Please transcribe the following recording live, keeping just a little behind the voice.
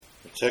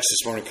Text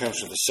this morning comes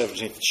from the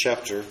 17th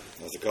chapter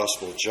of the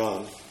Gospel of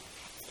John.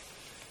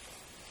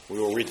 We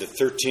will read the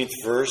 13th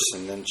verse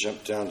and then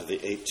jump down to the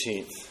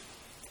 18th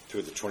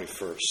through the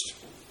 21st.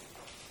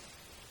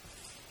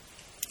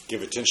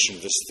 Give attention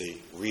to this, the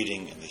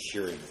reading and the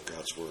hearing of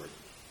God's Word.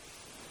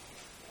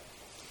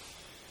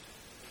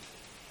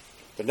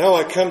 But now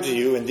I come to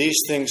you, and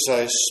these things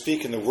I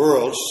speak in the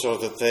world, so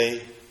that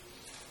they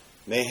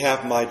may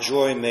have my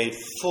joy made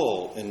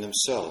full in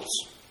themselves.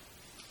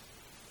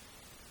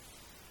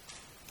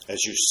 As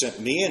you sent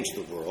me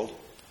into the world,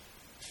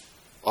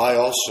 I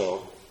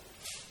also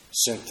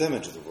sent them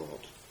into the world.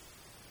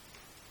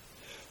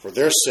 For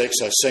their sakes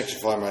I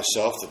sanctify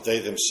myself, that they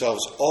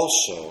themselves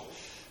also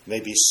may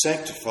be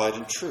sanctified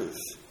in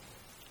truth.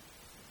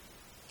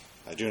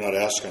 I do not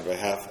ask on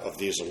behalf of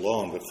these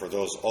alone, but for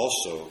those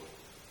also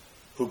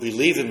who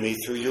believe in me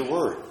through your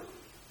word,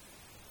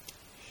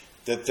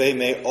 that they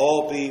may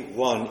all be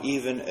one,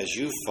 even as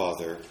you,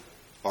 Father,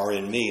 are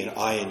in me and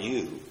I in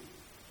you,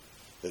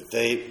 that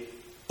they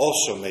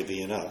also may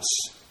be in us,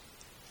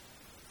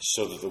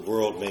 so that the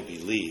world may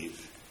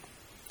believe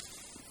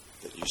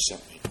that you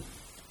sent me.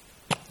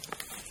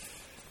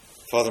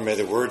 Father, may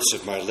the words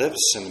of my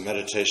lips and the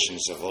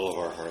meditations of all of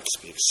our hearts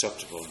be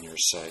acceptable in your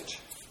sight.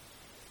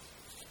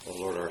 O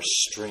Lord, our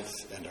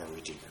strength and our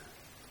Redeemer.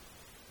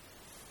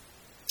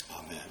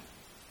 Amen.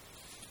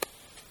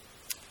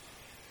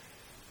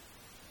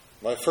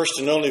 My first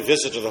and only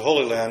visit to the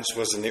Holy Lands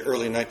was in the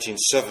early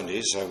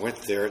 1970s. I went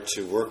there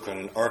to work on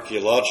an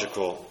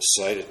archaeological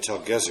site at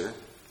Tel Gezer.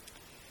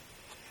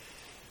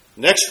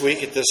 Next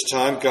week at this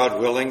time, God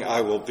willing,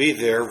 I will be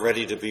there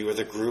ready to be with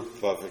a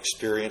group of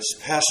experienced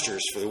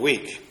pastors for the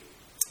week.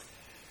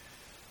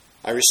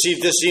 I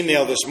received this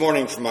email this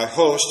morning from my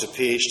host, a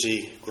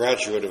PhD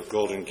graduate of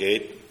Golden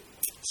Gate,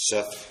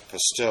 Seth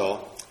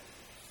Pastel,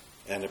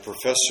 and a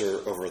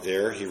professor over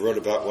there. He wrote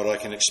about what I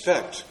can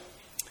expect.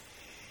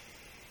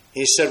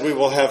 He said we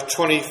will have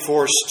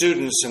 24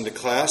 students in the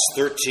class,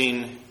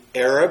 13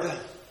 Arab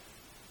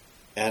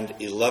and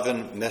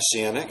 11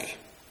 Messianic.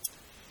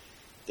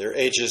 Their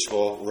ages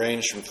will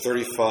range from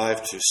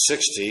 35 to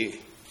 60.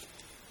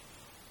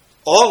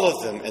 All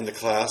of them in the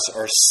class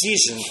are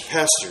seasoned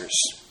pastors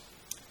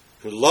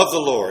who love the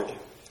Lord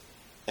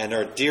and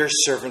are dear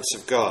servants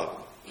of God.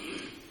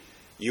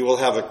 You will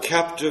have a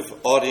captive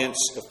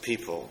audience of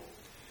people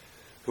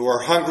who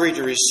are hungry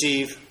to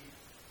receive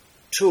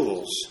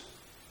tools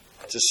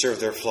to serve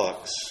their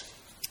flocks.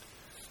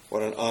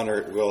 What an honor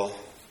it will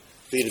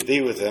be to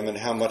be with them, and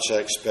how much I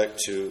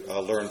expect to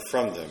learn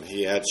from them.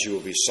 He adds, you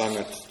will be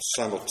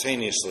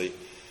simultaneously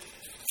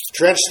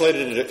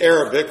translated into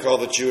Arabic. All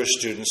the Jewish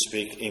students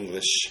speak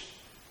English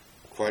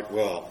quite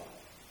well.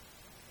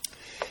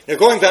 Now,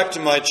 going back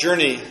to my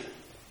journey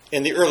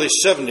in the early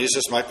 70s,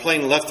 as my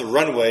plane left the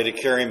runway to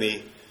carry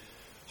me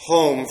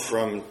home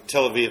from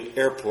Tel Aviv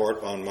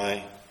airport on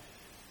my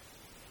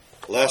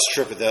last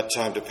trip at that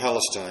time to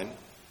Palestine,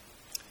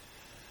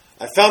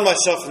 I found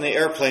myself in the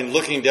airplane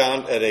looking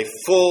down at a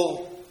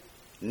full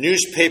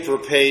newspaper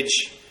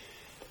page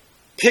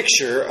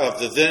picture of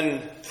the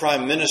then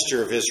Prime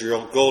Minister of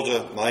Israel,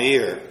 Golda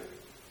Meir.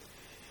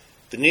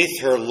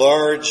 Beneath her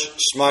large,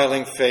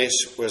 smiling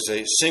face was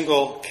a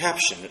single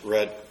caption. It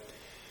read,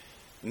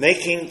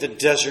 "Making the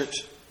Desert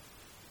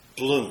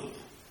Bloom."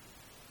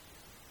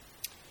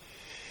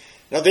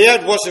 Now, the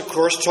ad was, of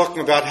course,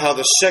 talking about how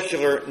the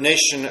secular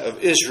nation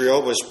of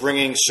Israel was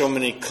bringing so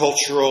many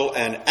cultural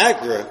and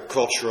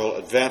agricultural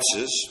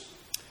advances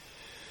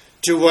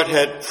to what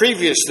had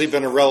previously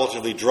been a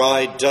relatively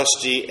dry,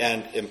 dusty,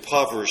 and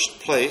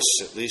impoverished place,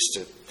 at least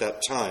at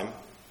that time.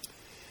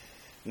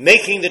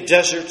 Making the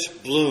desert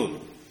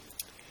bloom.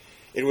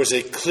 It was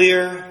a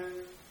clear,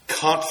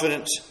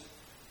 confident,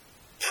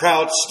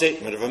 proud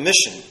statement of a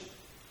mission.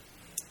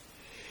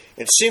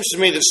 It seems to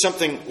me that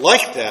something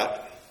like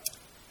that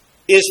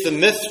is the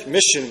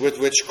mission with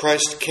which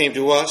Christ came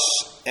to us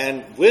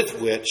and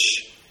with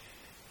which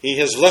he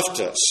has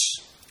left us,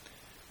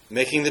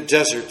 making the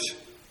desert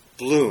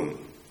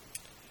bloom.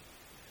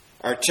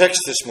 Our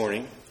text this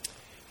morning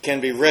can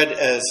be read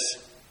as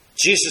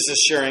Jesus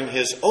is sharing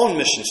his own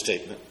mission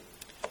statement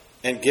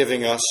and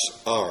giving us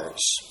ours.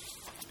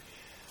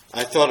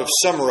 I thought of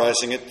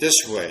summarizing it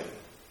this way.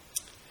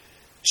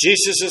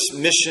 Jesus'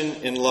 mission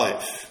in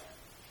life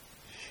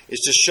is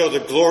to show the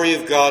glory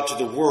of God to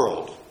the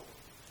world,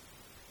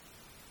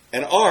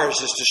 and ours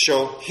is to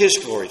show his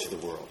glory to the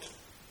world.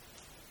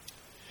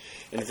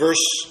 In verse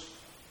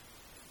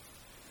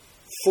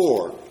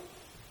 4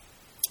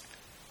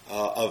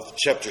 of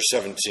chapter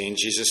 17,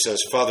 Jesus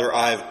says, "Father,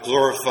 I have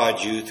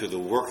glorified you through the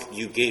work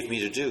you gave me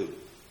to do."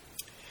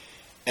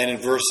 And in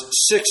verse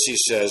 6 he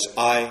says,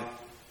 "I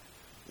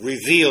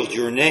revealed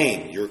your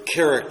name, your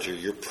character,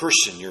 your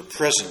person, your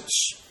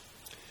presence."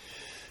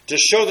 To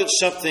show that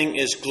something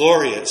is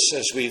glorious,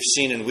 as we've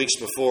seen in weeks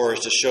before, is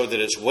to show that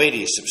it's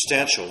weighty,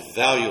 substantial,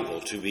 valuable,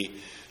 to be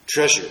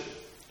treasured.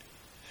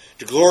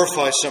 To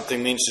glorify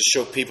something means to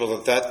show people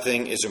that that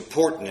thing is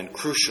important and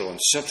crucial and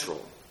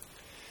central.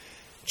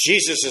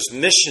 Jesus'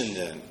 mission,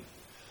 then,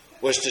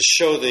 was to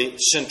show the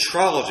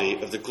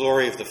centrality of the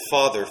glory of the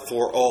Father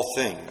for all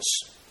things.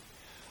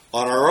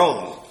 On our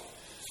own,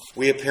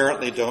 we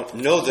apparently don't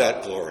know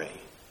that glory,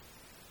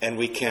 and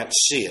we can't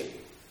see it.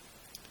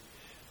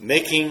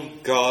 Making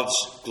God's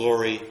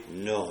glory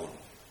known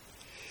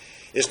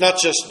is not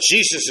just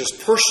Jesus'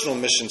 personal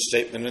mission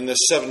statement in the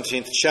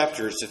 17th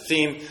chapter. It's a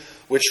theme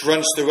which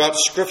runs throughout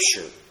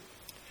Scripture.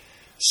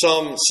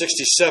 Psalm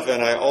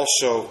 67, I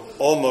also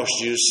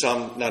almost used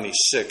Psalm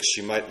 96.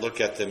 You might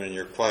look at them in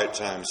your quiet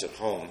times at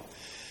home.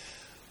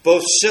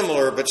 Both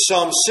similar, but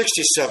Psalm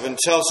 67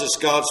 tells us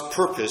God's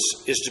purpose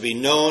is to be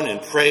known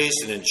and praised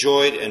and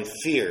enjoyed and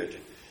feared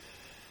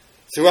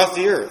throughout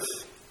the earth.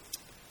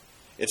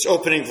 Its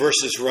opening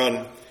verses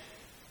run,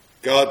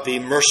 God be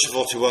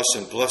merciful to us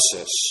and bless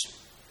us,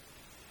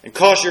 and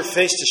cause your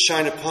face to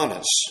shine upon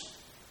us,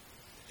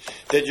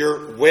 that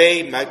your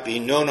way might be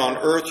known on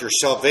earth, your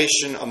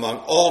salvation among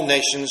all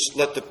nations.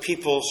 Let the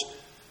peoples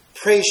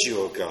praise you,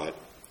 O God.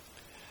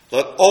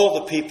 Let all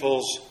the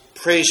peoples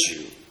praise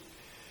you.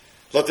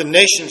 Let the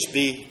nations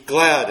be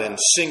glad and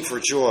sing for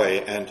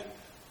joy, and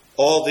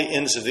all the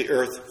ends of the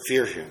earth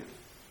fear him.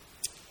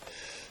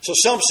 So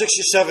Psalm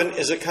 67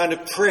 is a kind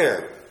of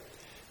prayer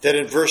that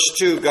in verse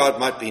 2 God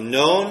might be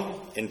known,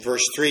 in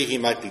verse 3 he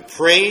might be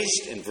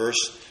praised, in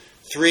verse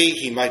 3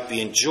 he might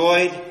be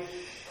enjoyed,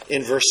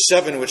 in verse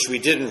 7, which we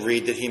didn't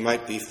read, that he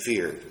might be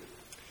feared.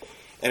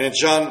 And in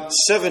John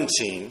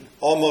 17,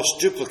 almost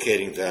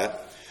duplicating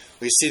that,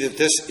 we see that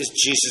this is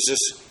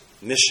Jesus'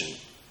 mission.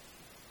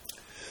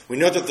 We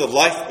know that the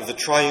life of the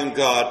triune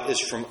God is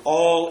from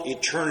all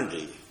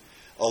eternity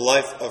a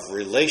life of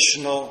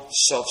relational,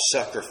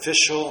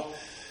 self-sacrificial,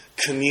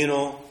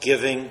 communal,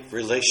 giving,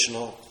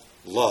 relational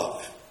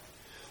love.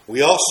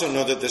 We also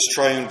know that this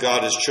triune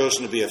God has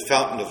chosen to be a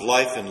fountain of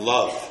life and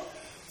love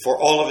for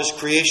all of his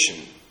creation.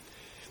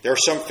 There are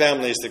some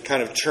families that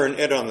kind of turn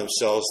in on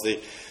themselves.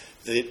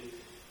 The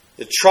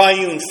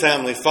triune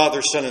family,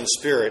 Father, Son, and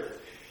Spirit,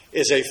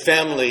 is a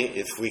family,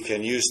 if we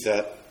can use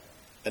that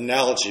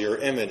analogy or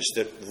image,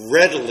 that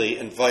readily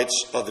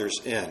invites others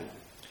in.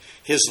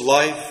 His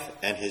life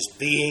and his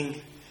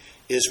being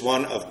is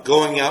one of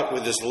going out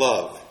with his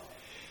love,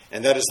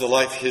 and that is the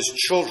life his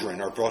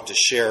children are brought to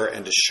share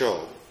and to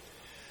show.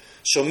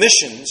 So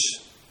missions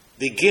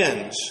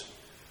begins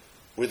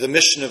with the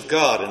mission of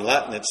God. In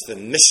Latin, it's the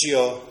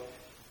missio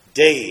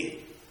Dei.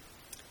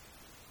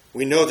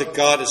 We know that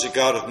God is a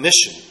God of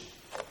mission.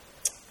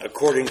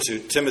 According to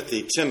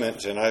Timothy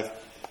Timmett, and I've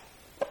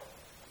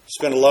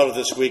spent a lot of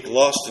this week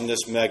lost in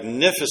this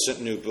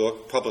magnificent new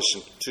book, published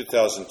in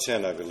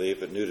 2010, I believe,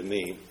 but new to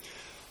me,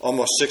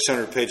 almost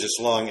 600 pages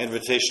long,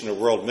 Invitation to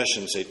World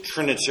Missions, a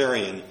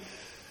Trinitarian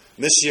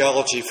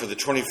missiology for the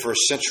 21st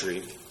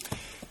century.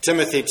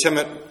 Timothy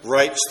Timmett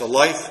writes, the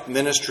life,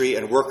 ministry,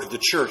 and work of the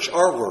church,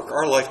 our work,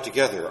 our life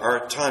together,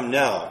 our time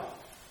now,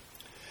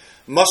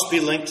 must be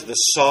linked to the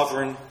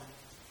sovereign,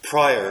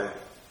 prior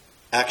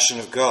action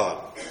of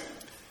God.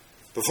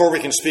 Before we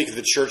can speak of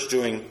the church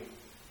doing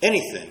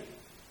anything,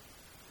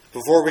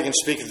 before we can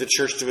speak of the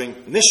church doing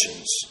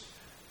missions,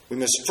 we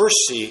must first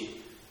see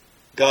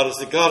God as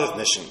the God of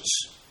missions.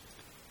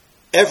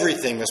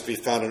 Everything must be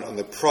founded on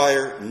the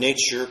prior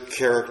nature,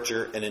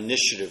 character, and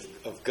initiative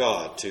of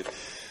God. To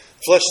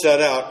flesh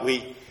that out,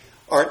 we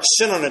aren't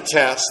sent on a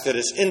task that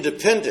is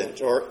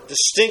independent or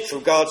distinct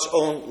from God's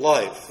own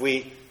life.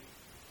 We,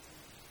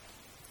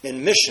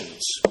 in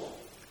missions,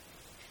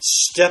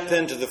 step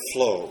into the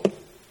flow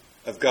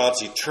of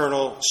God's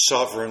eternal,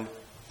 sovereign,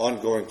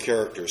 ongoing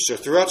character. So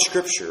throughout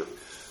Scripture,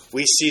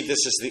 we see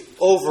this as the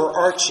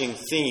overarching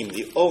theme,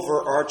 the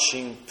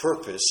overarching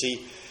purpose.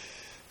 He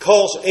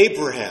calls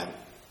Abraham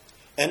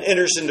and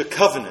enters into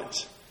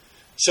covenant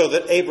so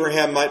that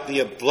Abraham might be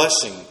a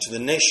blessing to the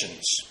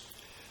nations.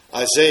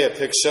 Isaiah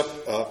picks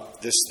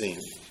up this theme.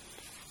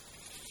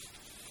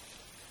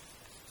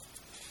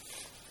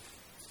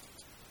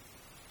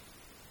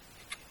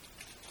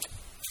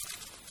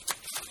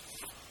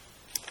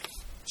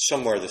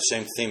 Somewhere the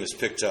same theme is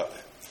picked up.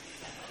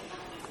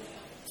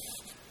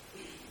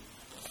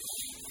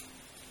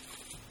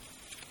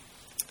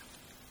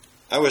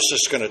 I was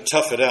just going to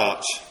tough it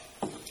out,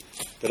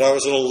 but I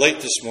was a little late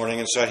this morning,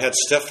 and so I had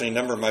Stephanie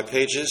number my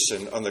pages,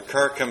 and on the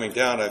car coming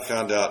down, I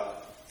found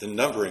out the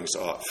numbering's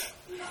off.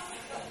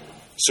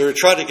 So we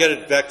tried to get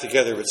it back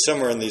together, but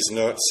somewhere in these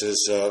notes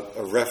is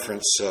a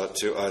reference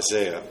to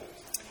Isaiah.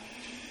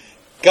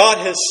 God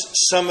has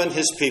summoned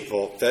his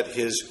people that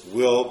his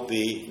will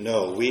be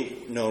known.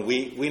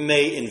 We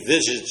may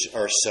envisage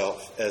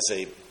ourselves as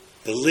a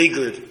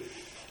beleaguered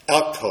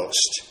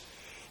outpost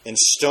in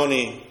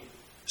stony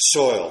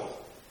soil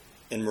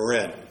in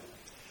Marin.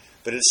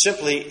 But it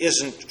simply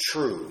isn't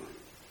true.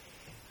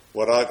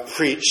 What I've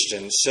preached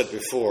and said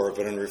before,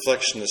 but in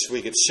reflection this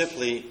week, it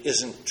simply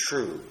isn't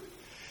true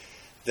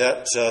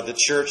that the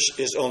church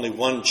is only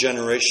one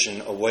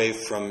generation away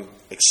from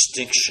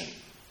extinction.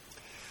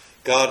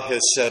 God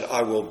has said,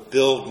 I will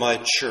build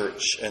my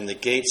church, and the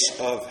gates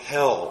of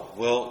hell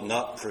will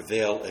not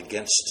prevail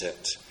against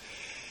it.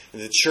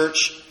 And the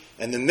church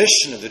And the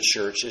mission of the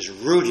church is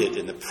rooted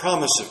in the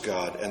promise of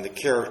God and the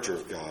character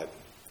of God.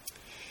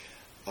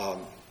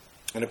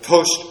 In a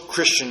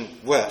post-Christian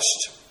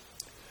West,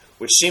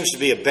 which seems to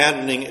be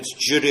abandoning its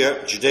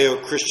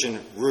Judeo-Christian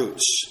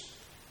roots,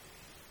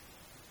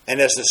 and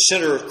as the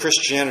center of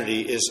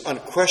Christianity is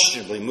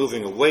unquestionably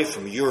moving away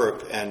from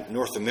Europe and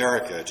North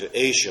America to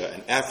Asia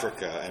and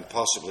Africa and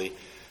possibly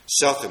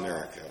South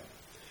America,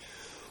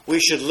 we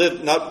should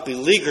live not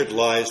beleaguered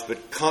lives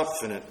but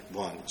confident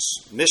ones.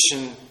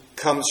 Mission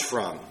comes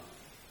from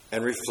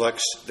and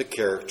reflects the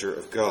character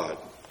of God.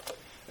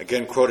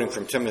 Again, quoting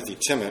from Timothy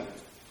Timmett,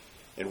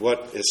 in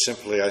what is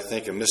simply, I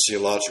think, a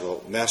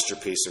missiological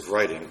masterpiece of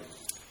writing,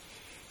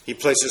 he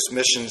places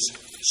missions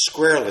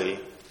squarely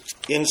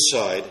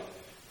inside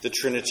the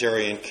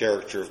Trinitarian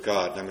character of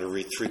God. And I'm going to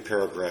read 3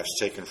 paragraphs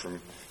taken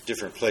from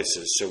different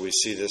places. So we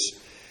see this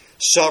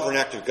sovereign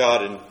act of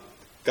God in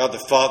God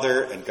the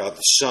Father and God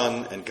the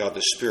Son and God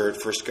the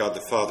Spirit. First, God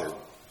the Father.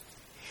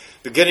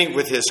 Beginning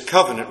with his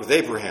covenant with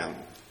Abraham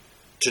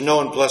to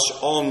know and bless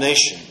all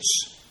nations,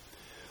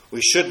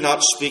 we should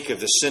not speak of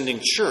the sending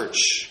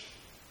church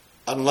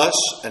unless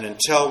and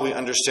until we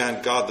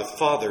understand God the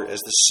Father as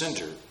the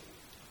sender.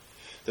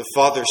 The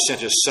Father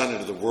sent his Son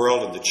into the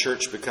world, and the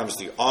church becomes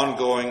the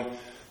ongoing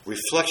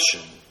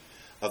reflection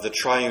of the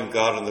triune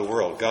God in the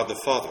world, God the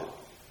Father.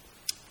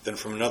 Then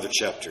from another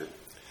chapter,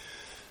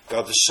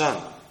 God the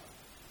Son.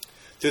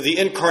 Through the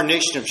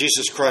incarnation of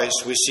Jesus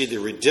Christ, we see the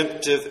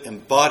redemptive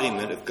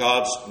embodiment of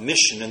God's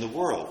mission in the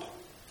world.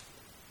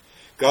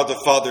 God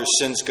the Father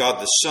sends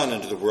God the Son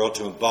into the world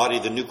to embody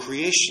the new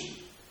creation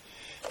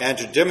and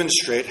to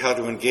demonstrate how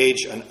to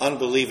engage an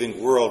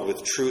unbelieving world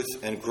with truth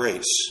and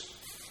grace.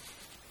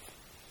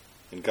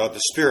 In God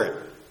the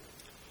Spirit,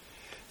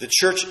 the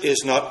church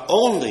is not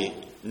only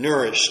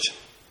nourished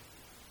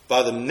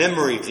by the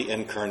memory of the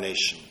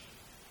incarnation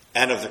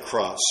and of the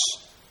cross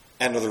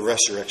and of the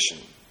resurrection,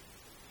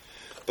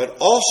 but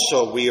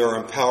also we are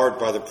empowered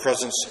by the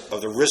presence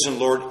of the risen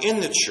Lord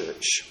in the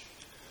church,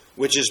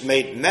 which is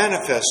made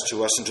manifest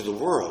to us into the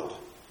world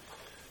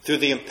through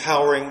the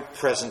empowering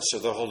presence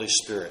of the Holy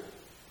Spirit.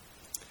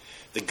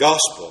 The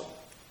gospel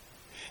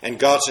and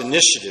God's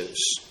initiatives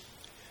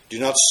do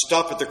not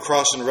stop at the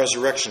cross and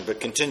resurrection,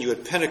 but continue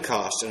at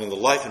Pentecost and in the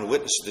life and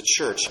witness of the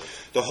church.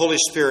 The Holy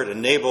Spirit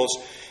enables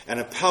and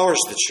empowers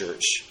the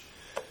church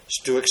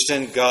to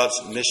extend God's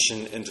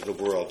mission into the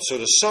world. So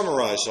to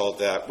summarize all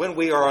that, when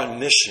we are on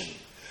mission,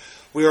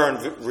 we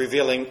are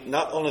revealing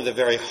not only the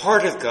very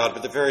heart of God,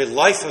 but the very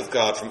life of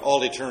God from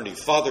all eternity,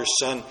 Father,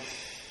 Son,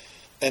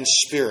 and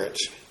Spirit.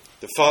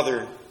 The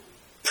Father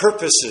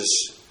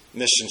purposes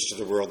missions to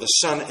the world. The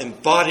Son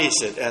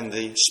embodies it, and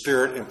the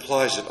Spirit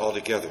implies it all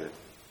together.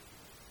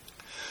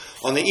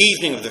 On the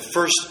evening of the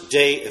first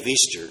day of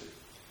Easter,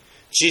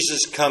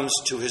 Jesus comes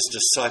to his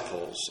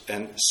disciples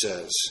and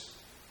says,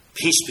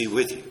 "Peace be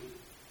with you.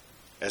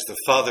 As the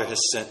Father has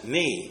sent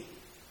me,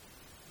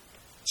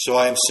 so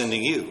I am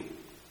sending you."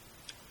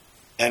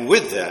 And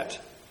with that,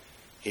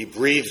 he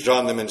breathed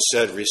on them and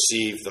said,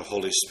 "Receive the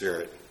Holy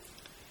Spirit."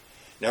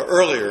 Now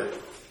earlier,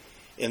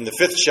 in the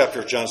 5th chapter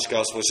of John's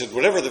Gospel, he said,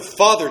 "Whatever the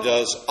Father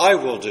does, I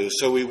will do."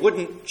 So we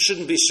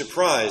shouldn't be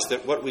surprised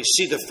that what we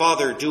see the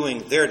Father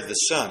doing there to the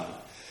Son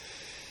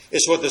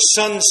is what the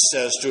Son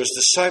says to his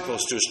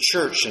disciples, to his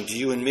church, and to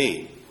you and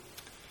me.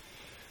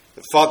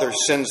 The Father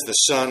sends the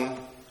Son,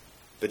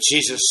 but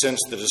Jesus sends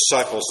the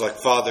disciples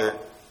like Father,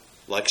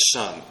 like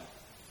Son.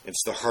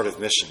 It's the heart of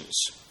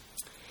missions.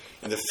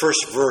 In the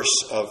first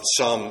verse of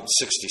Psalm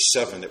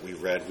 67 that we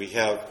read, we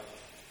have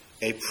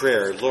a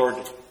prayer, "Lord,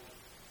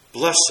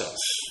 bless us."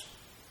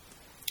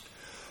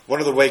 One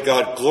of the ways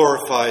God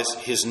glorifies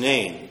his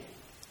name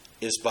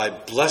is by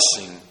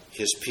blessing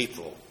his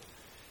people.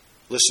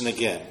 Listen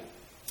again.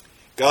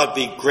 "God,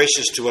 be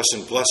gracious to us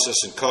and bless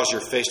us and cause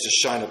your face to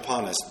shine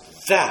upon us,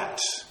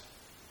 that,"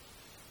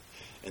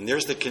 and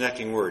there's the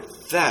connecting word,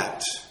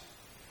 "that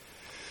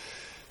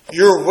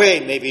your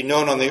way may be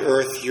known on the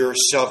earth, your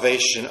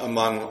salvation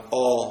among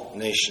all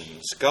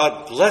nations."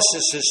 God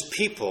blesses his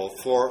people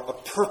for a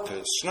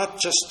purpose, not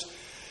just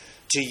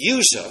to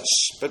use us,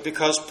 but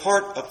because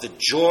part of the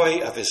joy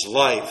of his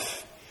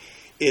life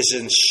is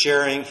in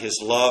sharing his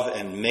love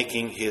and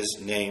making his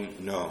name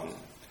known.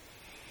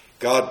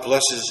 God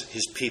blesses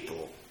his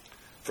people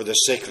for the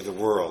sake of the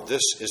world.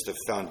 This is the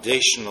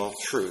foundational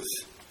truth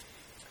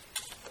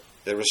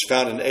that was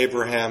found in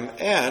Abraham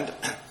and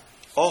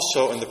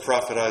also in the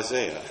prophet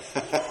Isaiah.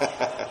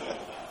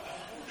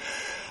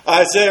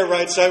 Isaiah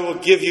writes, "I will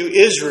give you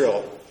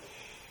Israel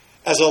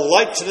as a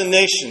light to the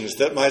nations,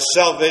 that my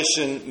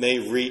salvation may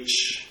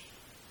reach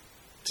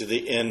to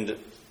the end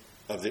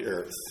of the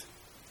earth."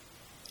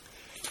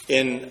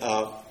 In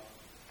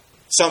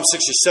Psalm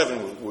 67,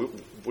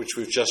 which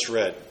we've just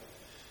read,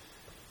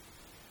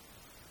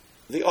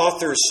 the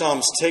author of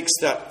Psalms takes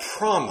that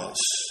promise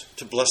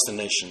to bless the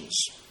nations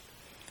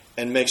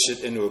and makes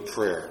it into a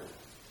prayer.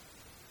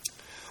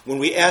 When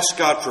we ask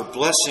God for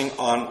blessing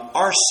on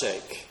our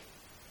sake,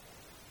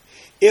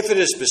 if it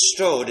is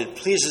bestowed, it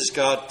pleases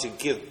God to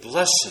give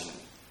blessing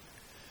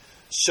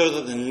so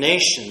that the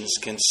nations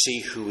can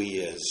see who he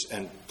is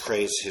and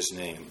praise his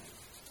name.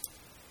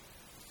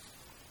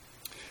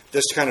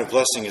 This kind of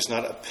blessing is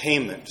not a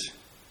payment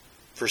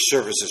for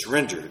services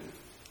rendered.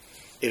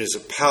 It is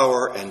a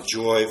power and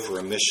joy for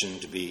a mission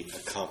to be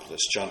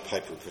accomplished. John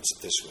Piper puts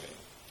it this way: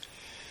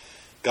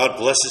 God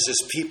blesses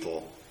his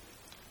people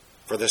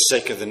for the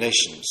sake of the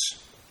nations.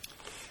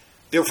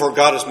 Therefore,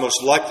 God is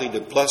most likely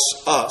to bless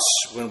us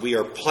when we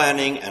are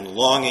planning and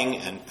longing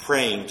and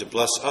praying to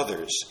bless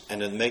others and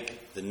to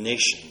make the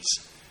nations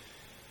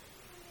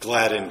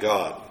glad in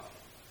God.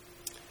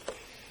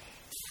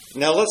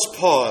 Now let's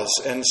pause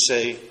and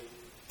say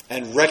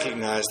and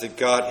recognize that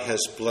God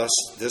has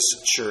blessed this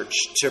church,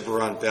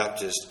 Tiburon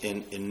Baptist,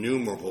 in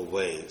innumerable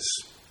ways.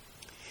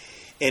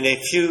 In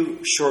a few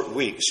short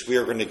weeks, we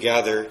are going to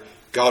gather,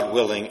 God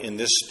willing, in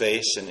this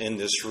space and in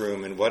this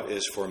room in what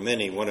is for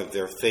many one of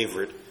their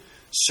favorite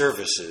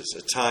services,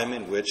 a time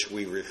in which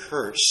we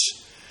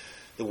rehearse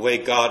the way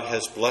God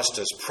has blessed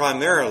us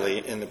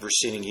primarily in the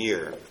preceding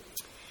year.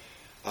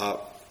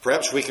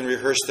 Perhaps we can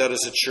rehearse that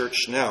as a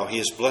church now. He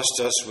has blessed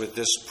us with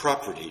this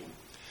property.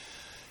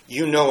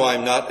 You know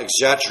I'm not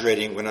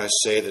exaggerating when I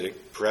say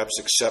that perhaps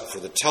except for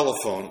the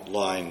telephone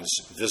lines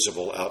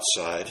visible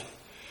outside,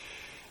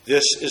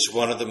 this is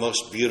one of the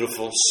most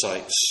beautiful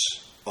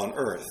sights on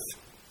earth.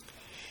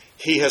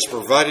 He has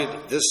provided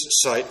this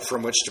site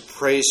from which to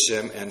praise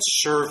him and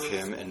serve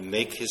him and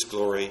make his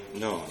glory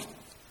known.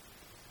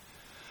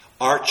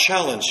 Our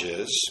challenge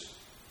is,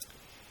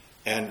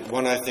 and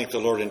one I think the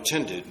Lord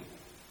intended,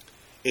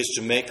 is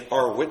to make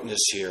our witness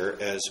here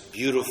as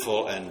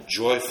beautiful and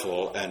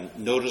joyful and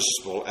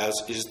noticeable as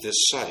is this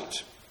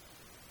site.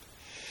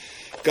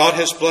 God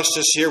has blessed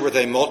us here with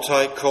a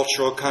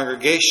multicultural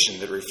congregation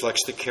that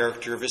reflects the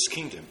character of his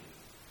kingdom.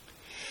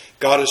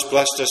 God has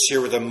blessed us here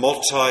with a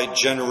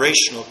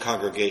multi-generational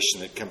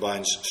congregation that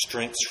combines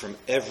strengths from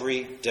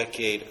every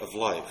decade of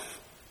life.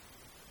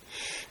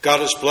 God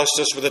has blessed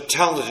us with a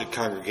talented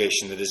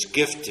congregation that is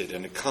gifted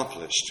and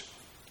accomplished.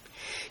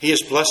 He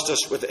has blessed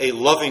us with a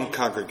loving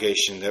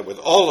congregation that, with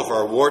all of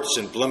our warts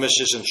and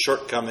blemishes and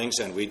shortcomings,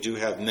 and we do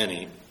have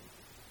many,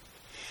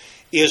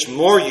 is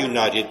more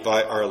united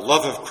by our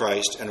love of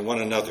Christ and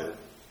one another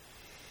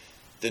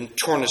than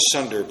torn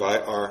asunder by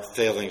our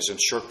failings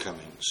and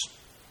shortcomings.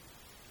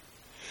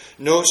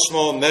 No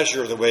small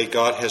measure of the way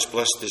God has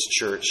blessed this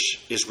church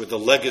is with the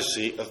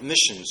legacy of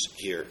missions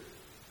here.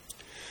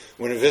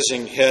 When a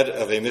visiting head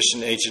of a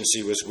mission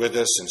agency was with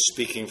us and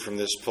speaking from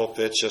this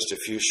pulpit just a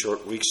few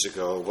short weeks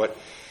ago, what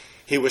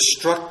he was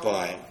struck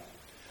by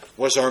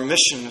was our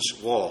missions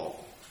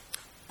wall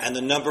and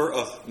the number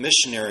of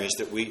missionaries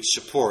that we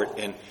support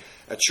in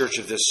a church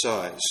of this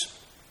size.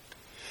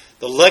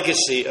 The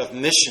legacy of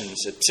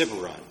missions at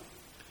Tiburon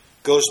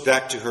goes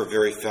back to her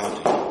very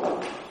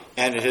founding,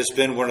 and it has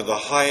been one of the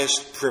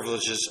highest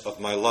privileges of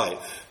my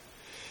life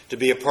to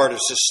be a part of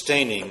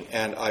sustaining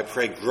and, I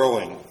pray,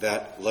 growing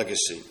that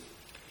legacy.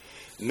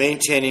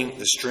 Maintaining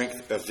the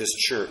strength of this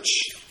church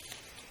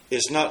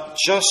is not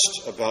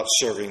just about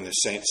serving the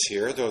saints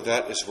here, though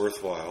that is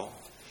worthwhile.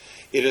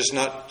 It is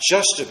not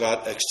just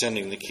about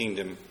extending the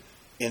kingdom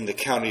in the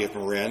county of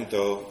Marin,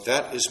 though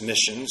that is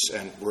missions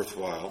and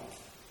worthwhile.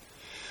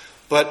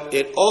 But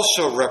it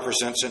also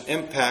represents an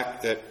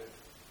impact that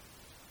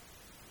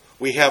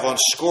we have on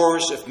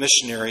scores of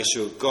missionaries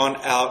who have gone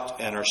out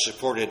and are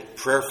supported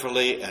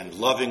prayerfully and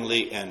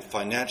lovingly and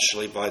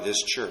financially by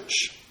this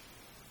church.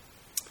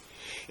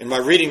 In my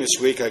reading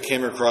this week, I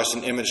came across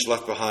an image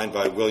left behind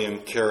by William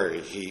Carey.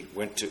 He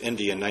went to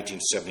India in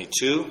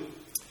 1972.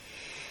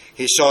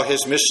 He saw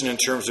his mission in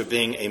terms of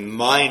being a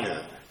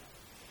miner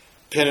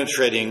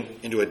penetrating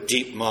into a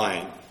deep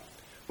mine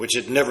which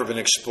had never been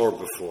explored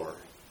before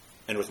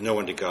and with no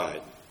one to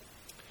guide.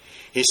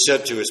 He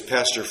said to his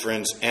pastor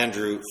friends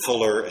Andrew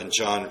Fuller and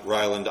John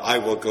Ryland, "I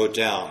will go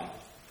down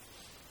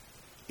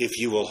if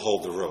you will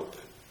hold the rope."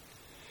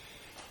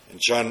 And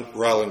John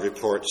Ryland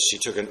reports he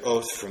took an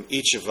oath from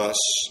each of us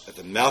at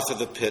the mouth of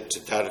the pit to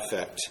that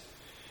effect,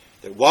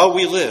 that while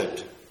we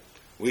lived,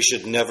 we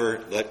should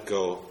never let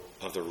go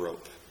of the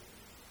rope.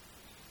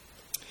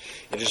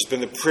 It has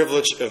been the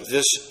privilege of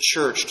this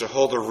church to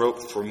hold the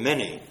rope for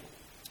many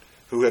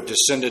who have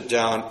descended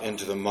down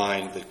into the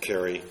mine that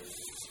Carey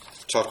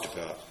talked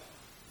about.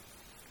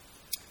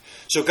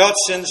 So God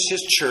sends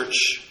his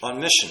church on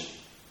mission.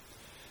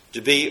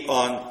 To be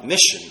on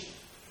mission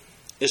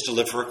is to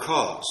live for a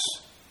cause.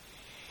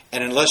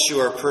 And unless you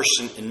are a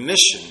person in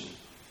mission,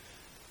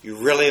 you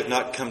really have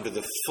not come to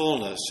the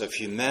fullness of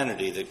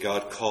humanity that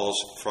God calls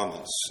from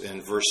us.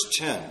 In verse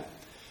 10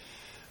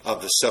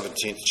 of the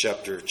 17th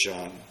chapter of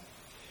John,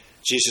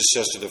 Jesus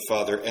says to the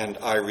Father, "And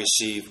I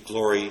receive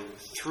glory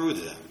through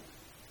them."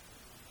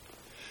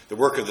 The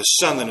work of the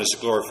Son then is to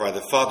glorify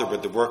the Father,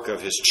 but the work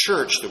of his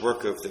church, the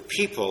work of the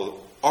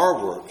people, our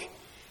work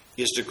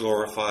is to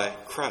glorify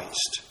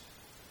Christ.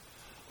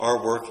 Our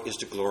work is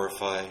to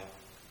glorify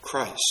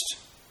Christ.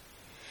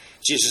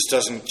 Jesus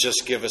doesn't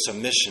just give us a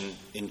mission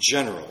in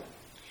general.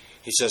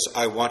 He says,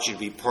 "I want you to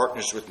be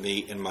partners with me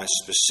in my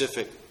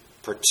specific,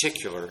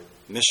 particular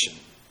mission."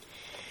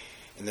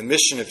 And the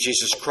mission of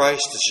Jesus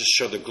Christ is to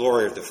show the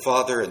glory of the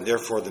Father, and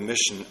therefore the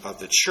mission of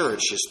the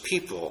church, his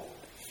people,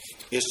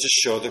 is to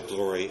show the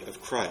glory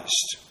of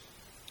Christ.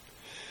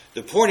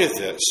 The point of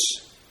this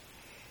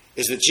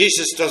is that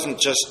Jesus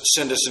doesn't just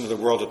send us into the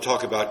world to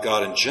talk about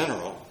God in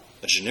general,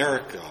 a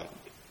generic God,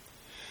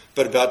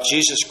 but about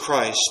Jesus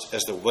Christ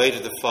as the way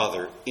to the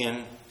Father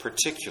in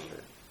particular.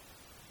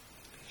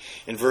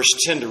 In verse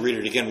 10, to read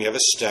it again, we have a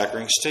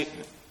staggering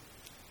statement.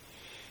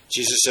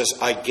 Jesus says,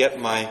 I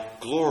get my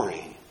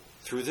glory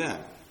through them.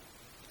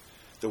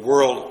 The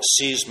world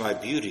sees my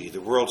beauty. The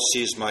world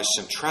sees my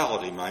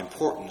centrality, my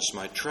importance,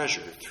 my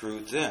treasure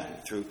through them,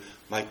 through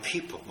my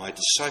people, my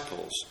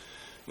disciples,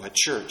 my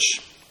church.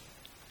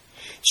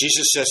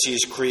 Jesus says he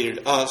has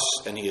created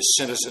us and he has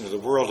sent us into the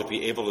world to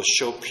be able to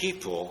show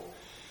people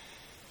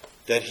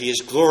that he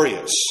is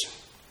glorious.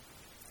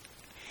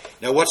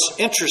 Now, what's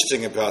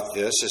interesting about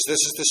this is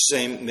the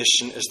same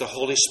mission as the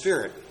Holy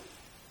Spirit.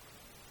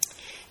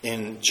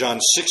 In John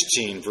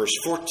 16, verse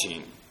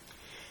 14,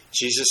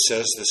 Jesus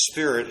says the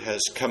Spirit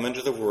has come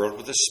into the world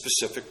with a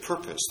specific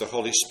purpose. The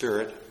Holy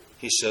Spirit,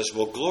 he says,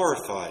 will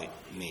glorify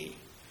me.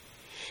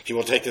 He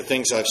will take the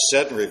things I've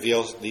said and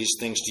reveal these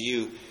things to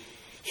you.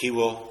 He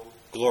will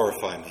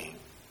glorify me.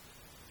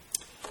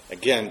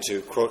 Again,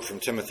 to quote from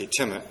Timothy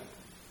Timmett,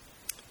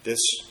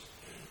 this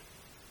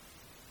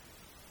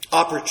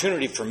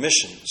opportunity for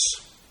missions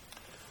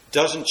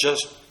doesn't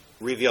just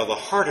reveal the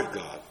heart of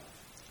God.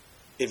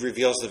 It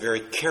reveals the very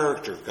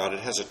character of God. It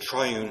has a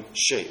triune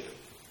shape.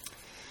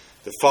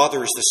 The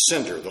Father is the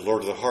sender, the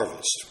Lord of the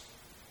harvest.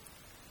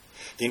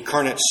 The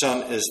incarnate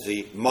Son is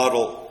the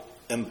model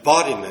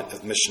embodiment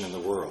of mission in the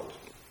world.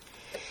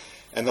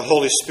 And the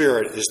Holy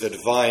Spirit is the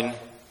divine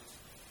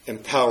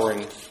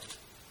empowering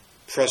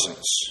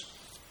presence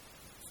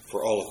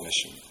for all of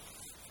mission.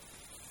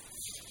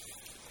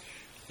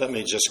 Let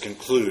me just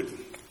conclude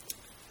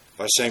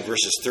by saying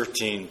verses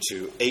 13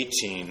 to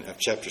 18 of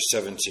chapter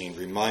 17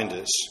 remind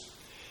us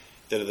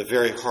that at the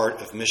very heart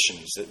of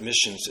missions, that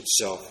missions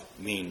itself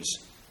means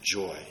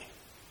joy.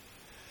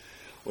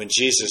 When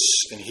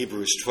Jesus in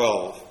Hebrews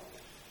 12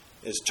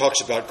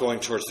 talks about going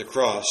towards the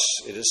cross,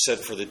 it is said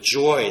for the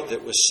joy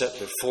that was set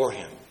before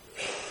him,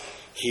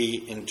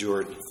 he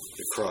endured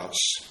the cross,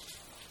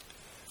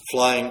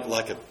 flying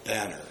like a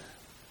banner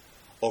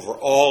over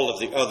all of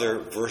the other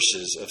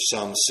verses of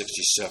Psalm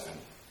 67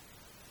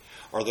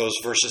 are those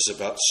verses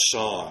about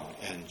song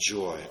and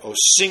joy. Oh,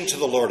 sing to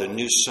the Lord a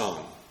new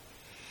song.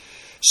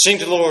 Sing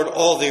to the Lord,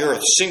 all the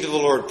earth. Sing to the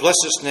Lord, bless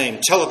his name.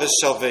 Tell of his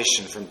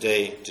salvation from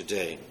day to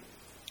day.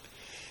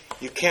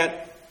 You can't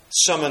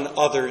summon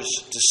others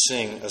to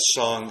sing a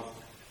song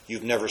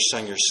you've never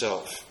sung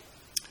yourself.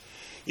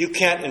 You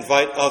can't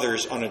invite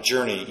others on a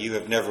journey you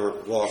have never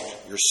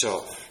walked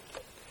yourself.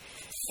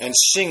 And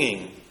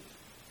singing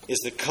is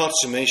the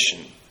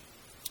consummation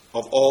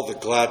of all the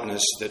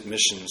gladness that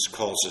missions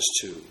calls us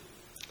to.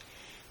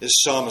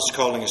 This psalm is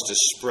calling us to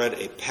spread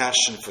a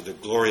passion for the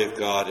glory of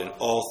God in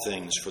all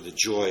things, for the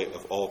joy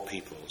of all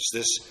peoples.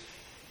 This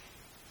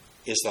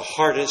is the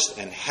hardest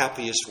and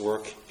happiest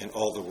work in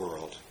all the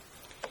world.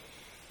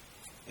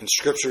 And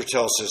Scripture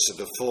tells us that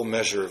the full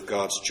measure of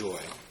God's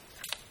joy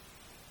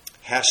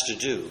has to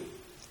do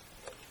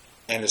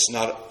and is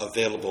not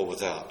available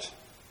without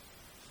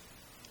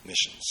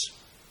missions.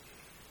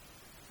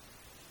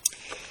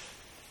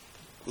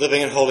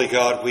 Living in holy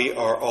God, we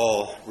are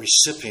all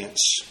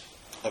recipients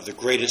of the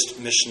greatest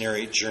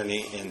missionary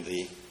journey in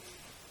the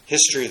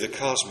history of the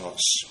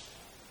cosmos.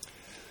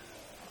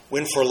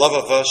 When for love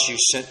of us you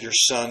sent your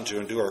Son to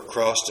endure a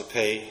cross to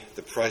pay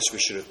the price we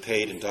should have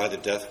paid and die the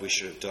death we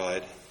should have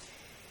died,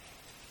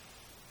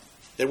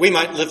 that we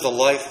might live the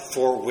life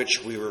for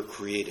which we were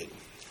created,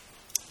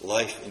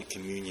 life in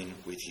communion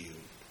with you.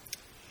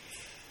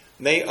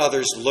 May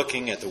others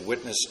looking at the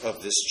witness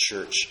of this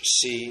church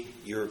see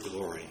your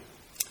glory.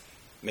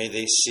 May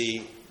they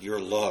see your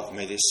love.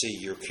 May they see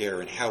your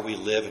care in how we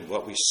live and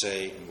what we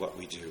say and what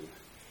we do.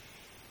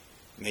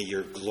 May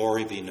your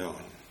glory be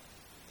known.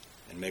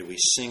 And may we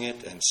sing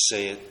it and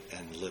say it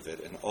and live it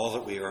in all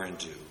that we are and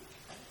do.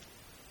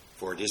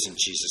 For it is in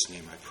Jesus'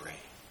 name I pray.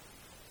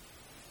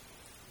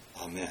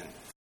 Amen.